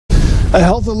A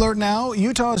health alert now.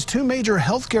 Utah's two major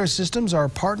healthcare systems are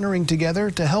partnering together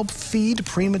to help feed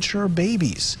premature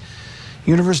babies.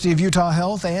 University of Utah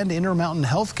Health and Intermountain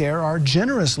Healthcare are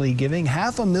generously giving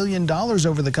 $500,000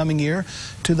 over the coming year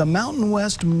to the Mountain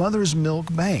West Mother's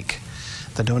Milk Bank.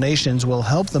 The donations will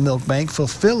help the milk bank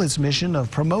fulfill its mission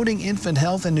of promoting infant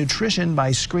health and nutrition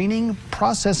by screening,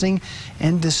 processing,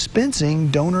 and dispensing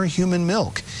donor human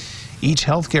milk. Each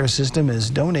healthcare system is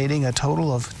donating a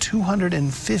total of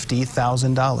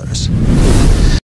 $250,000.